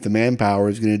and with the manpower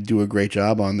is going to do a great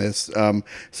job on this.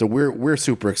 So we're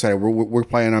super excited. We're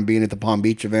planning on being at the Palm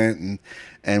Beach event,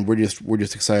 and we're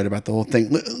just excited about the whole thing.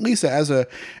 Lisa, as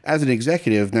an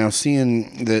executive now,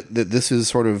 seeing that this is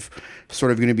sort of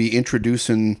going to be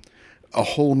introducing a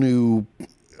whole new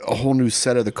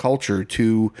set of the culture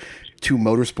to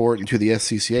motorsport and to the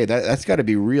SCCA. That's got to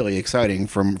be really exciting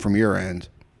from your end.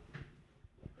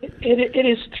 It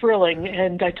is thrilling,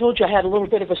 and I told you I had a little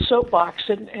bit of a soapbox,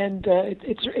 and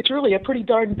it's really a pretty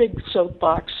darn big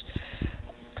soapbox.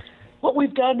 What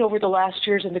we've done over the last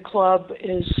years in the club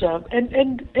is,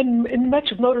 and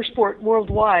much of motorsport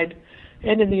worldwide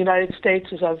and in the United States,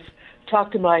 as I've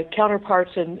talked to my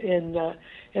counterparts in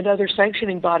other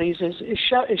sanctioning bodies, is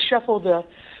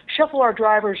shuffle our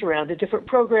drivers around to different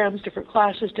programs, different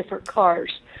classes, different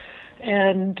cars.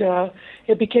 And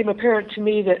it became apparent to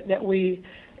me that we,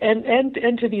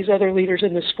 and to these other leaders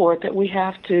in the sport, that we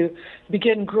have to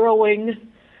begin growing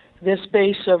this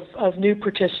base of new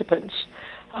participants.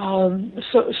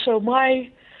 So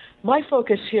my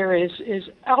focus here is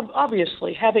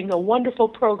obviously having a wonderful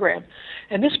program,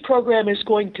 and this program is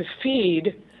going to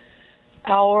feed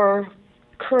our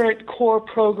current core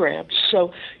programs.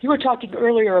 So you were talking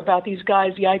earlier about these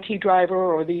guys, the IT driver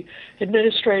or the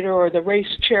administrator or the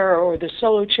race chair or the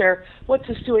solo chair. What's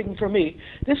this doing for me?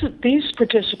 These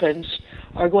participants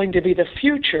are going to be the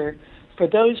future for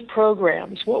those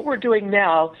programs. What we're doing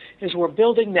now is we're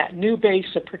building that new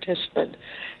base of participant.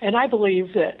 And I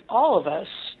believe that all of us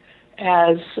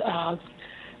as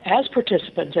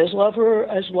participants, as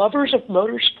lovers of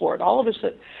motorsport, all of us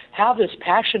that have this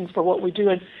passion for what we do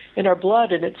in our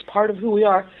blood, and it's part of who we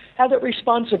are, have that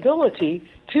responsibility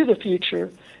to the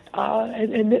future.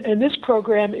 And this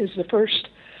program is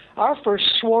our first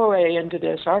soiree into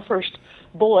this, our first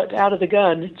bullet out of the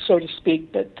gun, so to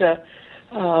speak. But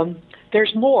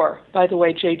there's more, by the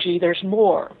way, JG. There's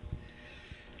more.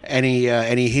 Any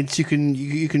hints you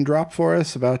can drop for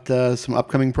us about some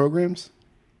upcoming programs?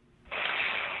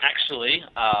 actually,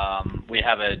 we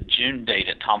have a June date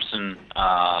at Thompson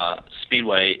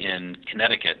Speedway in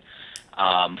Connecticut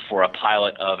for a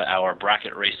pilot of our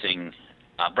bracket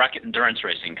endurance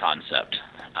racing concept.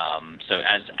 So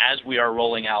as we are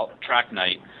rolling out Track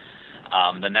Night,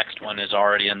 the next one is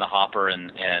already in the hopper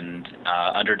and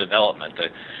under development.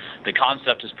 The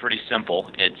concept is pretty simple.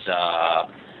 It's a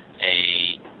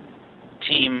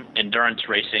team endurance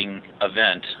racing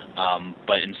event,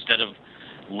 but instead of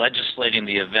legislating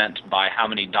the event by how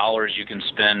many dollars you can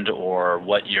spend or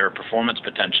what your performance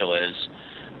potential is,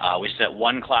 we set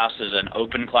one class as an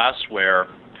open class where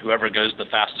whoever goes the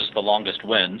fastest, the longest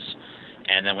wins.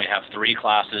 And then we have 3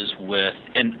 classes with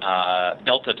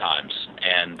delta times.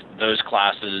 And those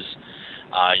classes,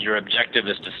 your objective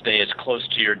is to stay as close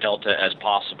to your delta as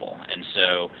possible. And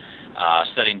so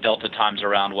setting delta times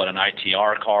around what an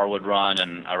ITR car would run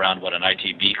and around what an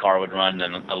ITB car would run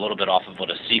and a little bit off of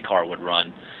what a C car would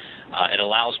run, it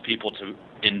allows people to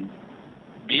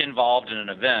be involved in an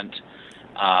event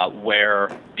where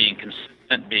being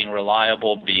consistent, being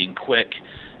reliable, being quick,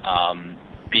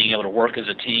 being able to work as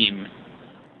a team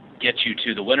gets you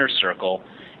to the winner's circle,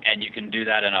 and you can do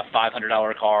that in a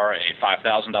 $500 car, a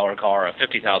 $5,000 car, a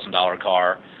 $50,000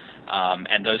 car,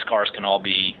 and those cars can all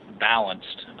be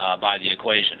balanced by the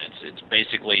equation. It's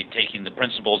basically taking the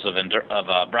principles of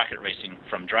bracket racing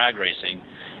from drag racing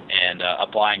and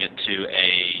applying it to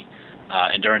a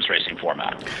endurance racing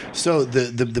format. So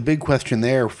the big question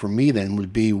there for me then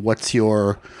would be what's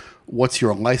your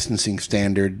licensing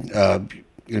standard?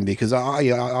 Because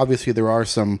obviously there are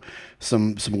some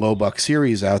low buck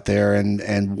series out there,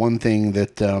 and one thing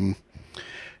that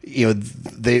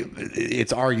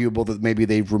it's arguable that maybe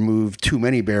they've removed too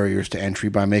many barriers to entry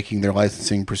by making their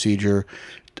licensing procedure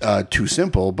too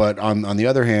simple. But on the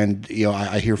other hand,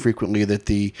 I hear frequently that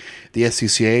the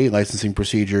SCCA licensing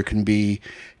procedure can be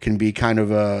kind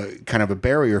of a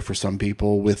barrier for some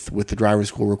people with the driver's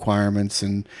school requirements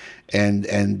and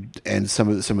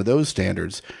some of those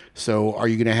standards. So are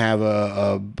you going to have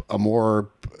a more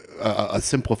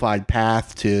simplified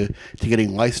path to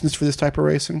getting licensed for this type of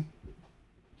racing?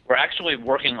 We're actually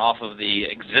working off of the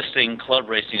existing club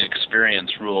racing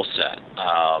experience rule set.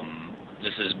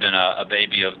 This has been a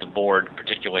baby of the board,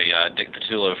 particularly Dick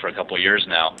Patullo, for a couple of years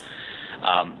now.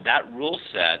 That rule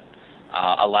set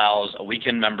allows a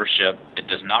weekend membership. It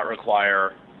does not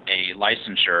require a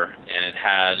licensure, and it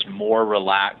has more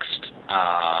relaxed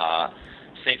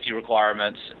safety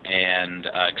requirements and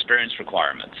experience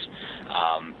requirements.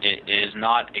 It is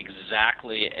not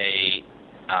exactly a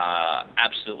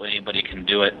absolutely anybody can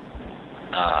do it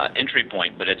entry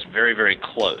point, but it's very, very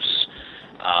close.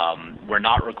 We're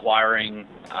not requiring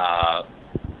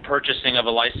purchasing of a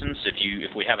license.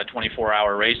 If we have a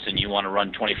 24-hour race and you want to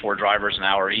run 24 drivers an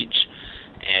hour each,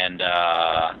 and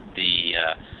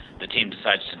the team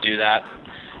decides to do that,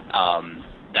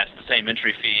 that's the same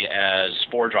entry fee as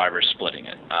 4 drivers splitting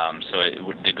it. So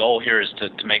the goal here is to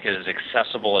make it as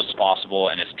accessible as possible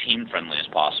and as team-friendly as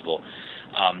possible.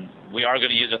 We are going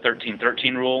to use a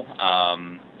 13-13 rule.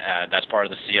 That's part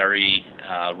of the CRE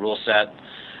rule set.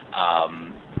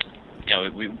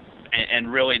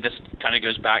 And really this kind of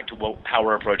goes back to how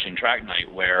we're approaching Track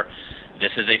Night, where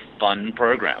this is a fun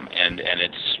program, and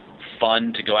it's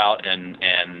fun to go out and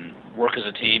work as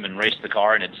a team and race the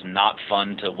car, and it's not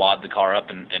fun to wad the car up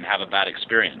and have a bad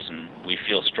experience. And we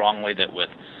feel strongly that with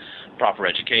proper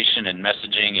education and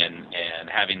messaging and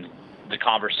having the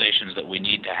conversations that we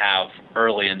need to have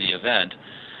early in the event,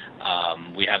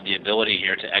 we have the ability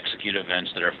here to execute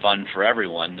events that are fun for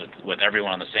everyone, with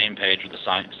everyone on the same page with the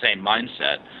same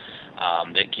mindset,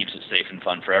 that keeps it safe and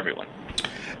fun for everyone.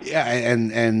 Yeah,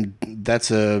 and that's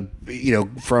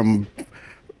from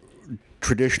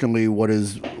traditionally what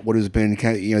has been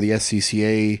the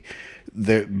SCCA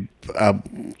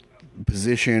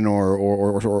position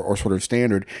or sort of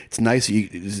standard. It's nice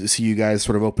to see you guys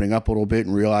sort of opening up a little bit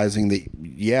and realizing that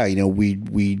we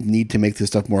need to make this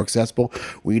stuff more accessible.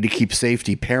 We need to keep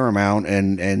safety paramount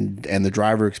and the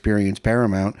driver experience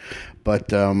paramount.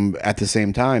 But at the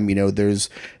same time, there's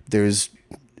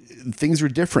things are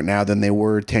different now than they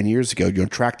were 10 years ago.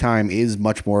 Track time is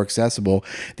much more accessible.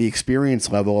 The experience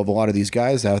level of a lot of these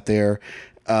guys out there,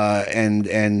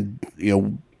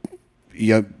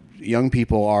 young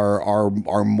people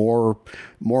are more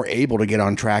able to get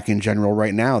on track in general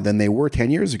right now than they were 10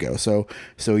 years ago. So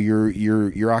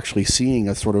you're actually seeing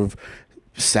a sort of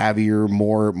savvier,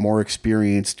 more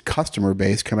experienced customer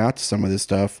base come out to some of this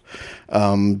stuff,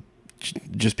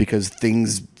 just because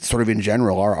things sort of in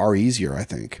general are easier, I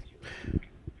think.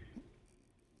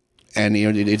 And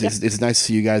it's nice to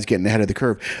see you guys getting ahead of the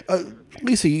curve.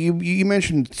 Lisa, you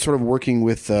mentioned sort of working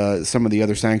with some of the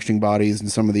other sanctioning bodies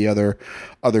and some of the other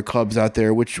clubs out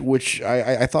there, which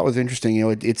I thought was interesting.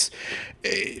 You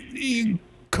know,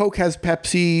 Coke has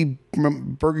Pepsi,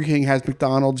 Burger King has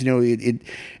McDonald's. You know,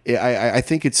 I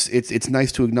think it's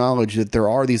nice to acknowledge that there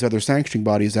are these other sanctioning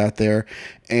bodies out there,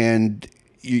 and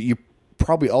you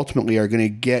probably ultimately are going to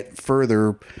get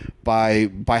further by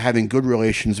having good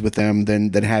relations with them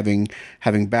than having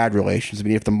bad relations. I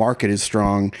mean, if the market is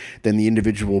strong, then the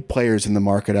individual players in the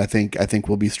market, I think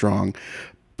will be strong.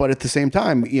 But at the same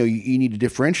time, you know, you need to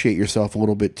differentiate yourself a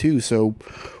little bit too. So,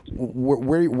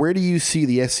 where do you see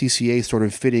the SCCA sort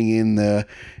of fitting in the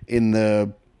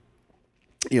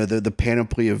you know, the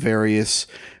panoply of various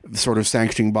sort of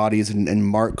sanctioning bodies and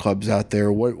MARC clubs out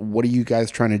there? What are you guys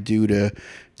trying to do to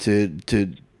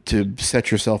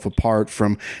set yourself apart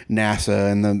from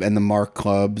NASA and the MARC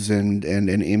clubs and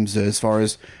IMSA as far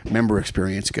as member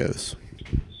experience goes?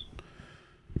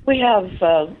 We have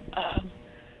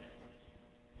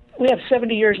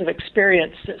 70 years of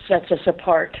experience that sets us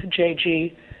apart,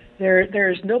 JG.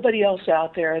 There's nobody else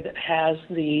out there that has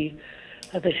the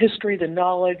history, the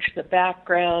knowledge, the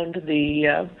background,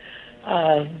 the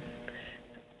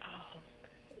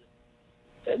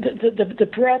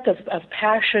breadth of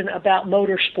passion about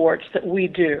motorsports that we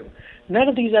do. None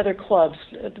of these other clubs,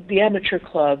 the amateur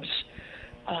clubs,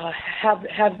 have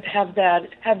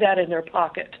that in their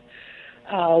pocket.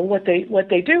 What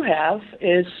they do have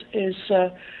is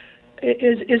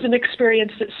an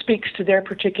experience that speaks to their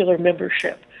particular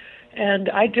membership. And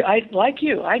I like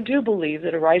you, I do believe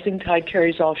that a rising tide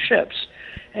carries all ships,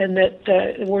 and that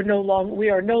we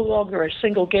are no longer a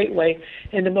single gateway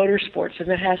into motorsports, and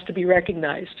that has to be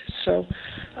recognized. So,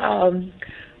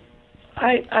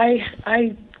 I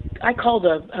called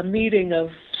a meeting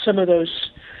of some of those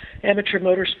amateur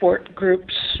motorsport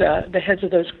groups, the heads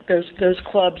of those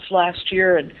clubs last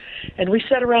year, and we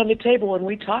sat around the table and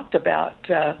we talked about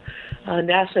NASA and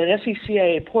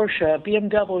SCCA, Porsche,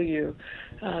 BMW,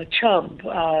 Chum.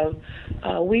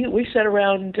 We sat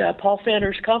around Paul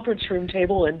Fanner's conference room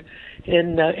table in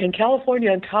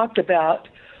California and talked about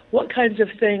what kinds of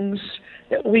things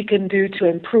that we can do to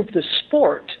improve the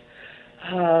sport.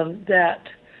 That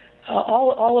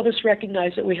all of us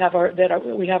recognize that we have our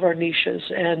niches,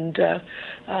 and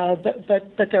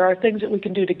but there are things that we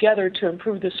can do together to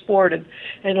improve the sport, and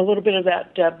a little bit of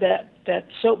that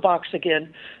soapbox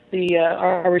again.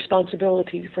 Our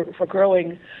responsibility for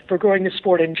growing the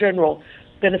sport in general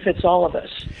benefits all of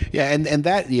us. Yeah, and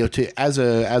that, you know, as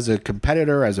a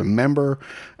competitor, as a member,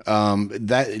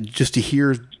 that just to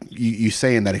hear you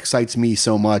saying that excites me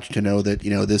so much, to know that, you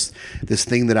know, this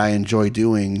thing that I enjoy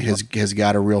doing has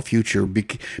got a real future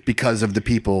because of the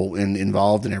people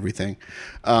involved and everything.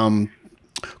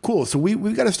 Cool. So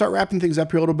we've got to start wrapping things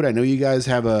up here a little bit. I know you guys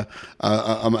have a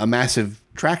massive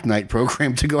track night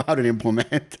program to go out and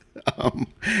implement.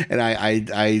 And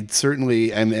I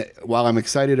certainly am, while I'm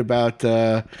excited about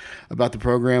the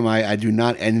program, I do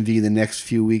not envy the next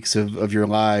few weeks of your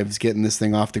lives getting this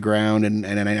thing off the ground, and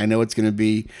I know it's going to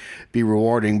be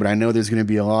rewarding, but I know there's going to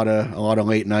be a lot of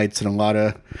late nights and a lot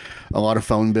of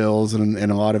phone bills and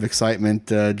a lot of excitement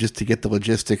just to get the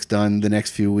logistics done the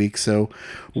next few weeks. So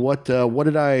what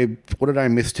did I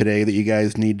miss today that you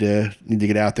guys need to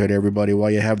get out there to everybody while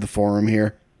you have the forum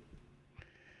here?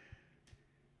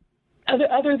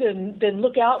 Other than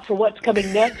look out for what's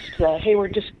coming next,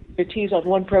 Hayward just teased on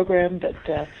one program, but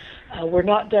we're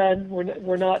not done.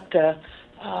 We're not.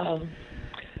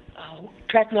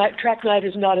 Track night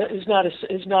is not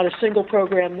a single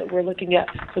program that we're looking at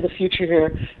for the future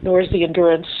here, nor is the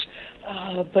endurance.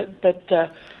 But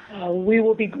we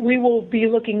will be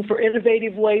looking for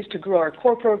innovative ways to grow our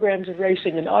core programs of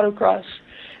racing and autocross.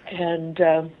 And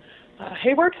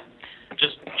Hayward,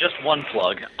 just one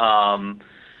plug.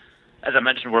 As I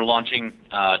mentioned, we're launching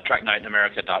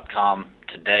TrackNightInAmerica.com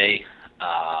today.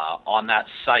 On that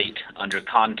site, under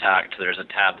Contact, there's a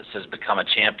tab that says Become a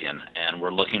Champion, and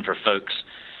we're looking for folks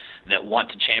that want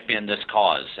to champion this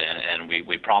cause. And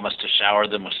we promise to shower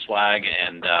them with swag,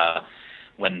 and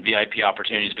when VIP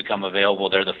opportunities become available,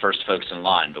 they're the first folks in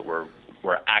line. But we're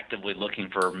actively looking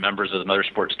for members of the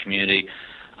motorsports community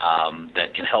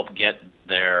that can help get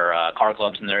their car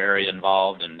clubs in their area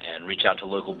involved, and reach out to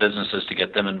local businesses to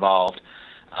get them involved,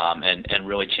 and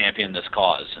really champion this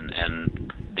cause.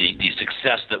 And the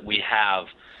success that we have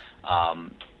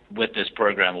with this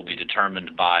program will be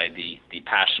determined by the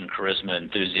passion, charisma,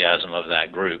 enthusiasm of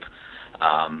that group.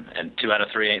 And 2 out of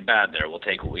 3 ain't bad there. We'll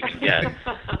take what we can get.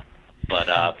 But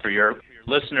for your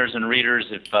listeners and readers,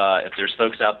 if there's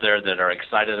folks out there that are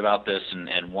excited about this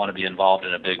and want to be involved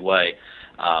in a big way,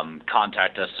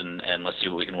 contact us and let's see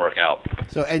what we can work out.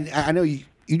 So, and I know you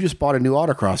just bought a new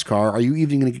autocross car. Are you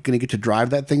even going to get to drive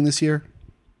that thing this year?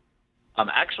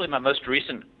 Actually, my most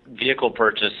recent vehicle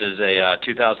purchase is a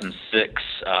 2006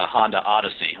 Honda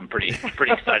Odyssey. I'm pretty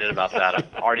excited about that.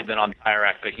 I've already been on Tire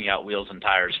Rack picking out wheels and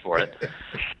tires for it.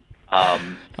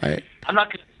 I'm not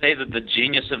going to say that the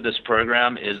genius of this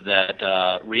program is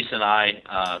that Reese and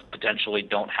I potentially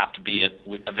don't have to be at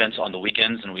events on the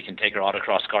weekends, and we can take our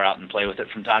autocross car out and play with it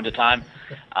from time to time.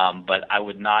 But I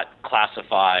would not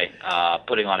classify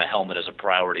putting on a helmet as a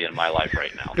priority in my life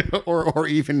right now, or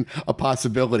even a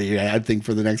possibility. I think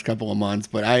for the next couple of months.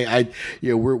 But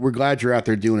we're glad you're out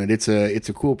there doing it. It's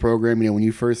a cool program. When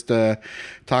you first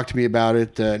talked to me about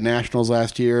it, Nationals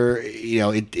last year,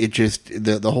 it just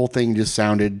the whole thing just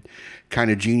sounded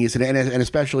kind of genius, and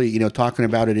especially talking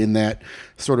about it in that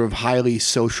sort of highly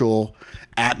social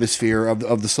atmosphere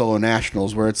of the Solo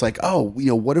Nationals, where it's like,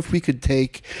 what if we could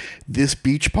take this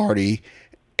beach party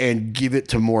and give it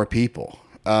to more people?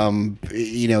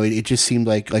 It just seemed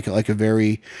like a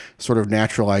very sort of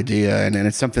natural idea, and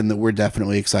it's something that we're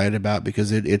definitely excited about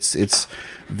because it's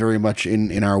very much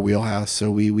in our wheelhouse.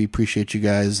 So we appreciate you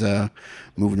guys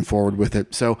moving forward with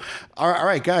it. So all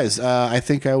right, guys, I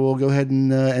think I will go ahead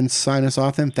and sign us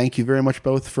off then. Thank you very much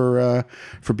both for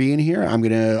being here.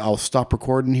 I'll stop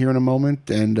recording here in a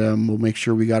moment, and we'll make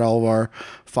sure we got all of our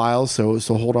files. So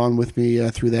hold on with me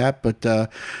through that. But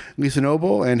Lisa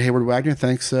Noble and Hayward Wagner,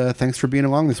 thanks for being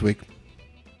along this week.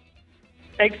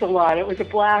 Thanks a lot. It was a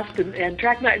blast, and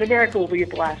Track Night in America will be a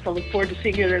blast. I look forward to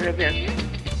seeing you at an event.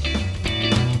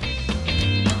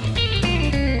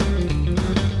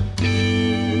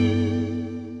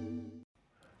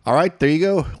 All right, there you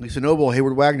go. Lisa Noble,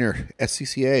 Hayward Wagner,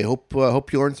 SCCA.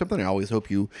 Hope you learned something. I always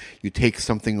hope you take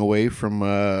something away from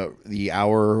the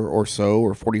hour or so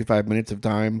or 45 minutes of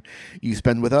time you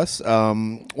spend with us.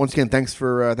 Once again, thanks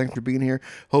for being here.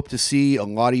 Hope to see a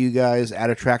lot of you guys at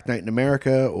a Track Night in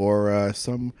America or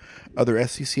some other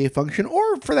SCCA function,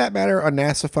 or for that matter, a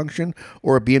NASA function,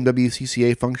 or a BMW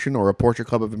CCA function, or a Porsche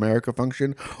Club of America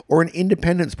function, or an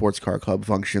independent sports car club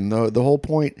function. The whole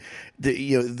point,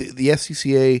 the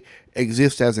SCCA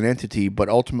exists as an entity, but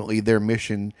ultimately their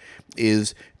mission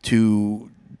is to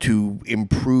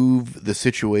improve the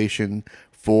situation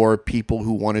for people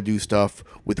who want to do stuff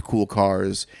with cool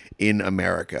cars in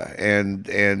America. And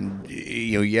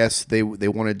yes, they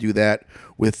want to do that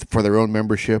for their own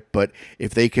membership, but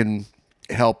if they can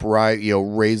help raise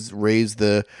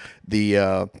the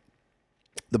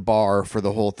bar for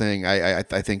the whole thing, I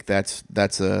think that's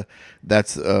a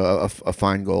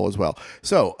fine goal as well.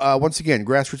 So once again,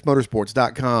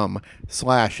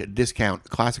 grassrootsmotorsports.com/discount,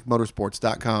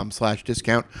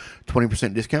 classicmotorsports.com/discount,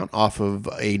 20% discount off of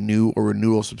a new or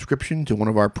renewal subscription to one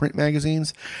of our print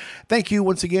magazines. Thank you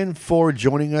once again for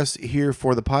joining us here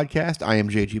for the podcast. I am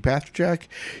JG Pasterchak.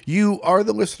 You are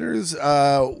the listeners.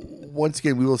 Once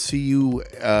again, we will see you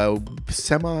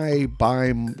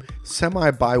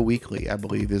semi-bi-weekly, I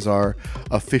believe, is our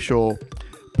official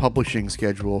publishing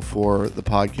schedule for the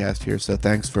podcast here. So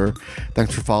thanks for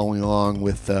following along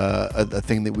with a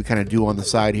thing that we kind of do on the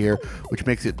side here, which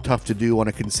makes it tough to do on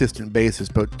a consistent basis.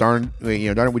 But darn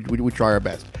it, we try our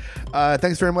best.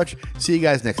 Thanks very much. See you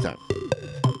guys next time.